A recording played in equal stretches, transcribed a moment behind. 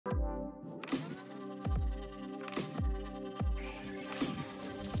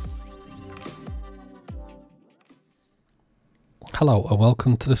Hello and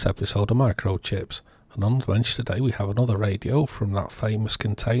welcome to this episode of Microchips. And on the bench today we have another radio from that famous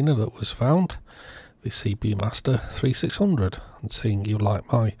container that was found, the CB Master 3600. And seeing you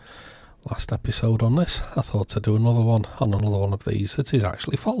like my last episode on this, I thought I'd do another one on another one of these that is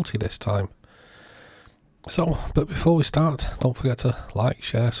actually faulty this time. But before we start, don't forget to like,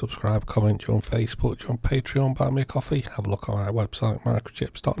 share, subscribe, comment, join Facebook, join Patreon, buy me a coffee, have a look on our website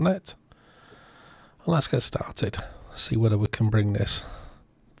microchips.net. And let's get started. See whether we can bring this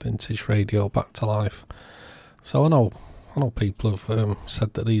vintage radio back to life. So I know people have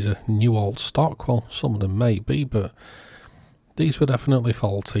said that these are new old stock. Well, some of them may be, but these were definitely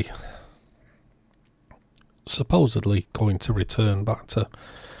faulty. Supposedly going to return back to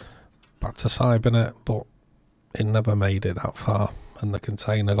Cybernet, but it never made it that far, and the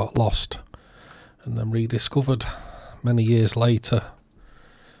container got lost and then rediscovered many years later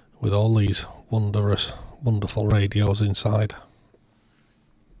with all these wonderful radios inside.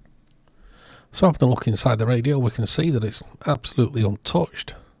 So having a look inside the radio, we can see that it's absolutely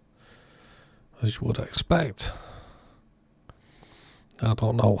untouched, as you would expect. I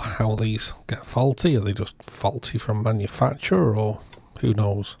don't know how these get faulty. Are they just faulty from manufacturer, or who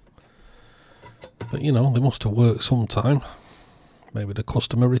knows? But you know, they must have worked sometime. Maybe the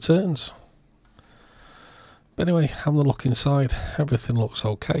customer returns. But anyway, having a look inside, everything looks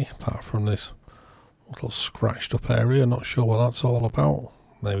okay, apart from this little scratched up area. Not sure what that's all about.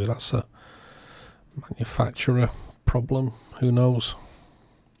 Maybe that's a manufacturer problem, who knows?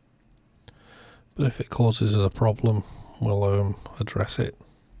 But if it causes us a problem, we'll address it.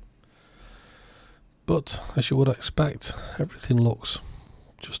 But as you would expect, everything looks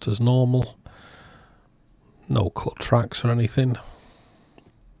just as normal. No cut tracks or anything.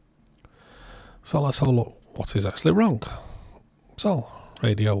 So let's have a look what is actually wrong. So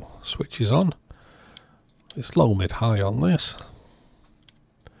radio switches on. It's low, mid, high on this.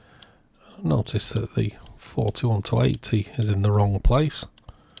 Notice that the 41 to 80 is in the wrong place.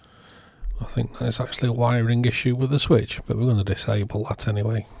 I think that's actually a wiring issue with the switch, but we're going to disable that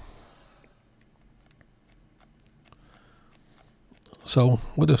anyway. So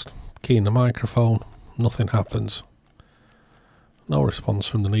we're just keying the microphone, nothing happens. No response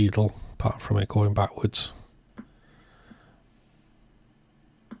from the needle, apart from it going backwards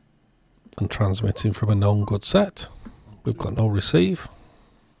and transmitting from a known good set. We've got no receive.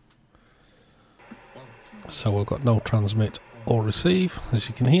 So we've got no transmit or receive, as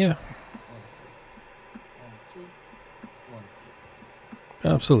you can hear.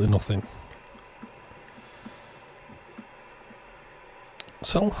 Absolutely nothing.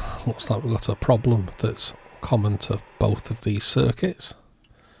 So, looks like we've got a problem that's common to both of these circuits.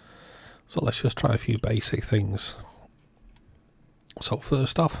 So let's just try a few basic things. So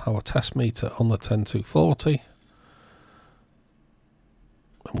first off, our test meter on the 10240.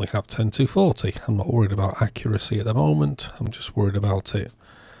 And we have 10240. I'm not worried about accuracy at the moment. I'm just worried about it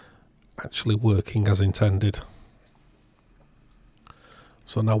actually working as intended.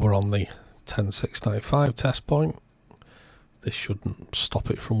 So now we're on the 10695 test point. This shouldn't stop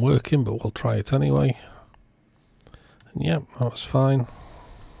it from working, but we'll try it anyway. And yep, that's fine.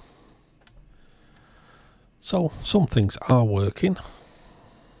 So some things are working.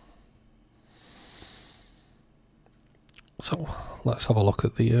 So let's have a look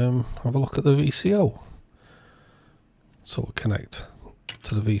at the VCO. So we'll connect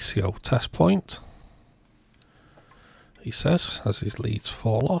to the VCO test point. He says as his leads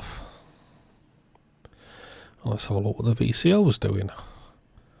fall off. And let's have a look what the VCO is doing.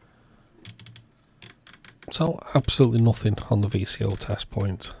 So absolutely nothing on the VCO test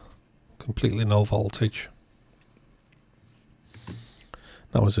point. Completely no voltage.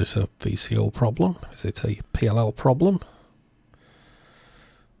 Now, is this a VCO problem? Is it a PLL problem?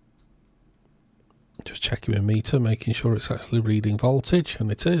 Just checking my meter, making sure it's actually reading voltage,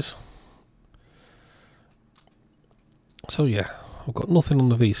 and it is. So yeah, I've got nothing on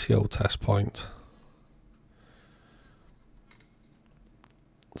the VCO test point.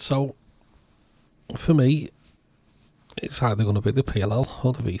 So for me, it's either going to be the PLL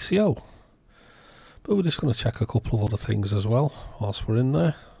or the VCO. But we're just going to check a couple of other things as well whilst we're in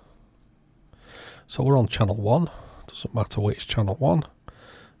there. So we're on channel 1, doesn't matter which channel 1.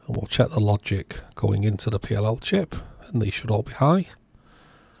 And we'll check the logic going into the PLL chip, and these should all be high,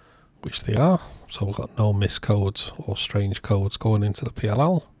 which they are. So we've got no miscodes or strange codes going into the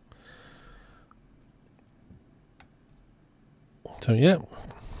PLL. So yeah,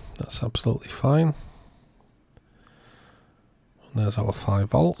 that's absolutely fine. And there's our 5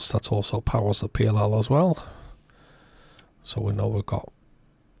 volts, that also powers the PLL as well. So we know we've got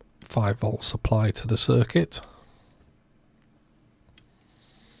 5 volt supply to the circuit.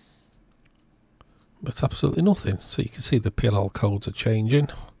 but absolutely nothing. So you can see the PLL codes are changing.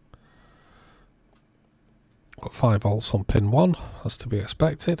 Got 5 volts on pin 1, as to be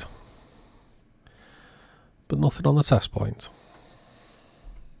expected, but nothing on the test point.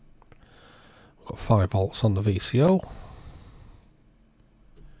 Got 5 volts on the VCO.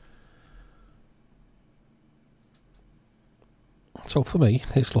 So for me,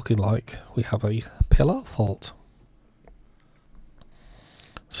 it's looking like we have a PLL fault.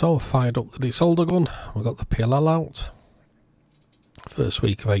 So I fired up the desolder gun, we got the PLL out. First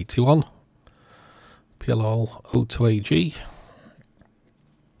week of 81. PLL O2AG.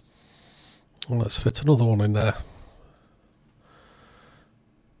 And let's fit another one in there.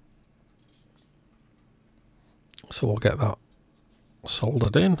 So we'll get that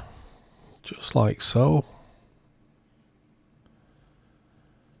soldered in, just like so.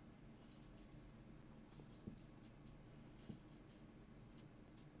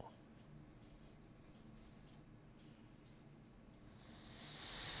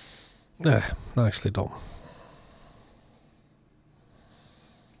 There, nicely done.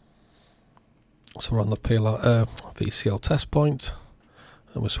 So we're on the VCO test point,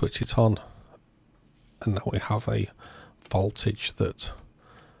 and we switch it on, and now we have a voltage that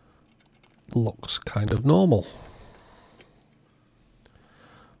looks kind of normal.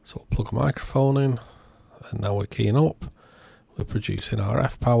 So we'll plug a microphone in, and now we're keying up. We're producing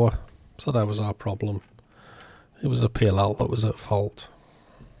RF power, so that was our problem. It was a PLL that was at fault.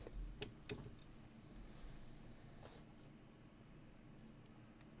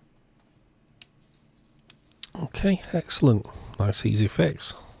 Okay, excellent. Nice easy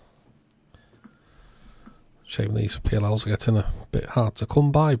fix. Shame these PLLs are getting a bit hard to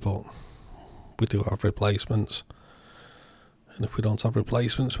come by, but we do have replacements. And if we don't have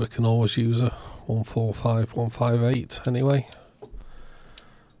replacements, we can always use a 145, 158 anyway.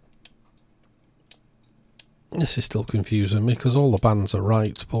 This is still confusing me because all the bands are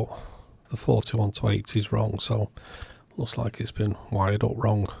right, but the 41 to 80 is wrong, so looks like it's been wired up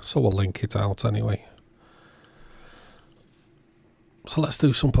wrong. So we'll link it out anyway. So let's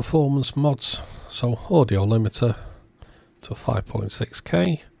do some performance mods. So audio limiter to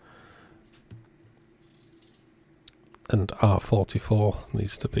 5.6K, and R44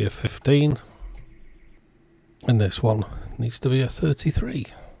 needs to be a 15, and this one needs to be a 33.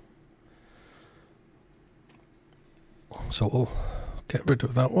 So we'll get rid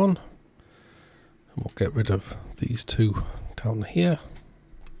of that one, and we'll get rid of these two down here.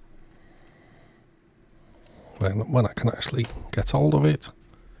 When I can actually get hold of it.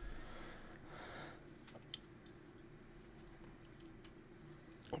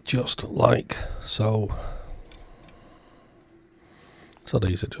 Just like so. So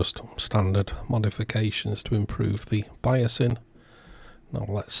these are just standard modifications to improve the biasing. Now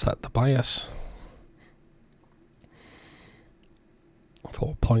let's set the bias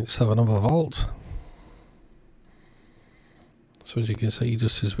for 0.7 of a volt. So as you can see,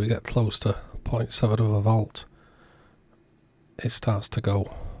 just as we get close to 0.7 of a volt, it starts to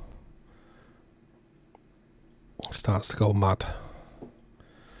go mad.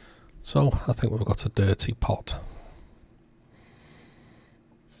 So I think we've got a dirty pot.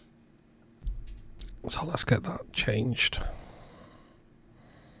 So let's get that changed.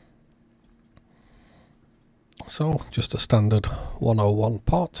 So just a standard 101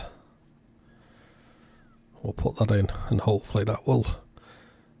 pot. We'll put that in, and hopefully that will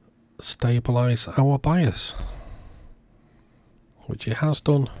stabilize our bias, which it has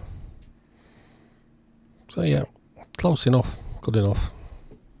done. So yeah, close enough, good enough.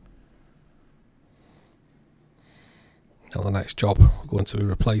 Now the next job, we're going to be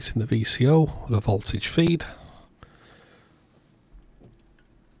replacing the VCO with a voltage feed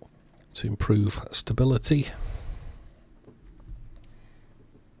to improve stability.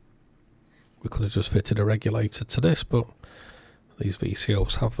 We could have just fitted a regulator to this, but these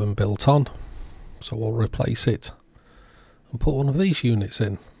VCOs have them built on, so we'll replace it and put one of these units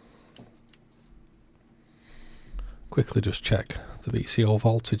in. Quickly just check the VCO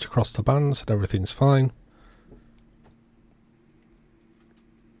voltage across the bands and everything's fine.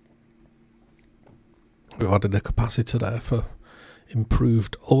 We've added a capacitor there for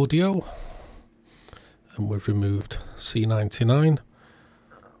improved audio, and we've removed C99,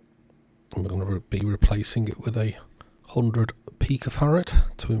 and we're going to be replacing it with a 100 picofarad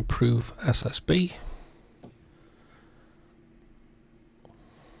to improve SSB.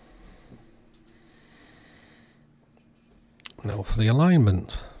 Now for the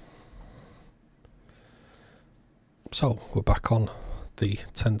alignment. So we're back on the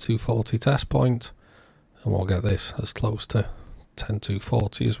 10240 test point, and we'll get this as close to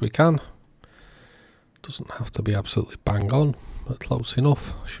 10240 as we can. Doesn't have to be absolutely bang on, but close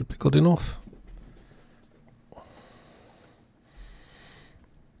enough should be good enough.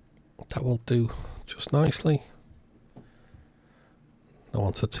 That will do just nicely. Now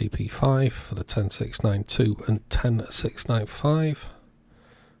on to TP5 for the 10692 and 10695,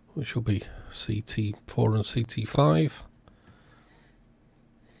 which will be CT4 and CT5.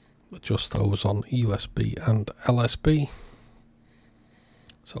 Adjust those on USB and LSB.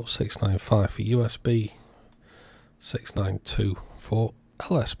 So 695 for USB, 692 for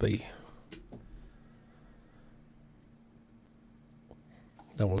LSB.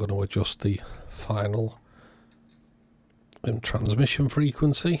 Then we're going to adjust the final transmission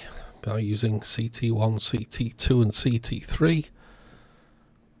frequency by using CT1, CT2 and CT3.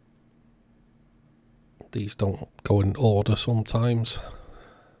 These don't go in order sometimes.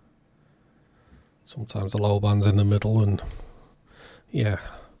 Sometimes the low band's in the middle, and yeah,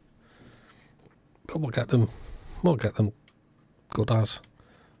 but we'll get them good as.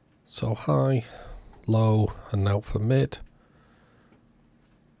 So high, low, and now for mid.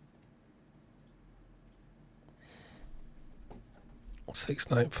 Six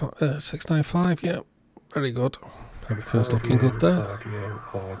nine five, yeah, very good. Everything's looking good there. Now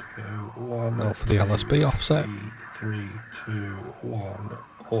for the LSB offset. 3, 2, 1,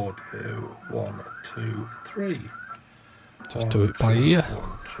 audio 1, 2, 3. Just do it by ear.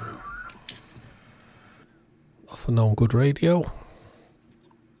 Off a known good radio.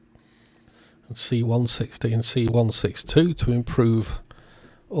 And C160 and C162 to improve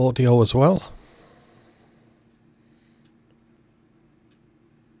audio as well.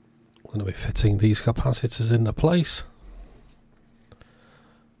 We're going to be fitting these capacitors into place,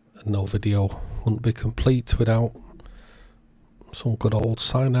 and no video wouldn't be complete without some good old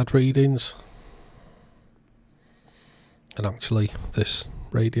Synad readings. And actually this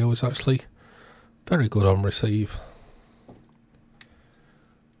radio is actually very good on receive.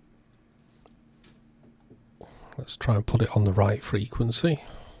 Let's try and put it on the right frequency.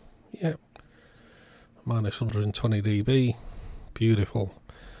 Yep, minus 120 dB, beautiful.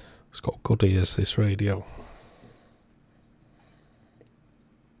 It's got good ears, this radio.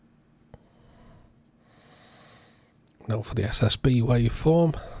 Now for the SSB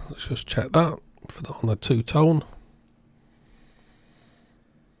waveform, let's just check that on the two-tone.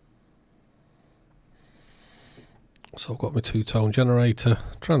 So I've got my two-tone generator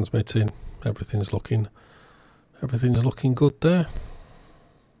transmitting. Everything's looking good there.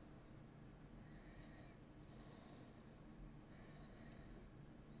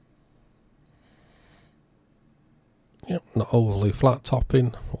 Yep, not overly flat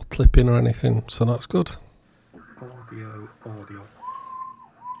topping or clipping or anything, so that's good. Audio, audio,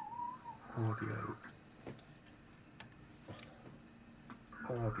 audio,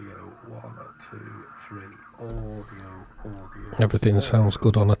 audio, 1, 2, 3, audio. Everything sounds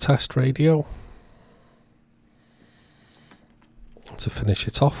good on a test radio. To finish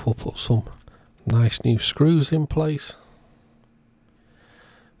it off, we'll put some nice new screws in place.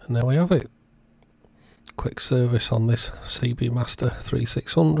 And there we have it. Quick service on this CB Master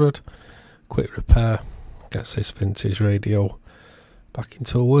 3600. Quick repair gets this vintage radio back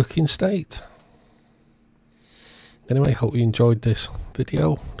into a working state. Anyway, hope you enjoyed this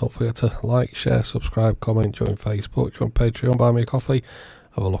video. Don't forget to like, share, subscribe, comment, join Facebook, join Patreon, buy me a coffee.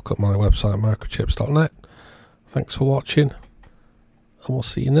 Have a look at my website, microchips.net. Thanks for watching, and we'll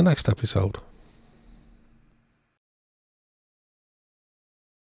see you in the next episode.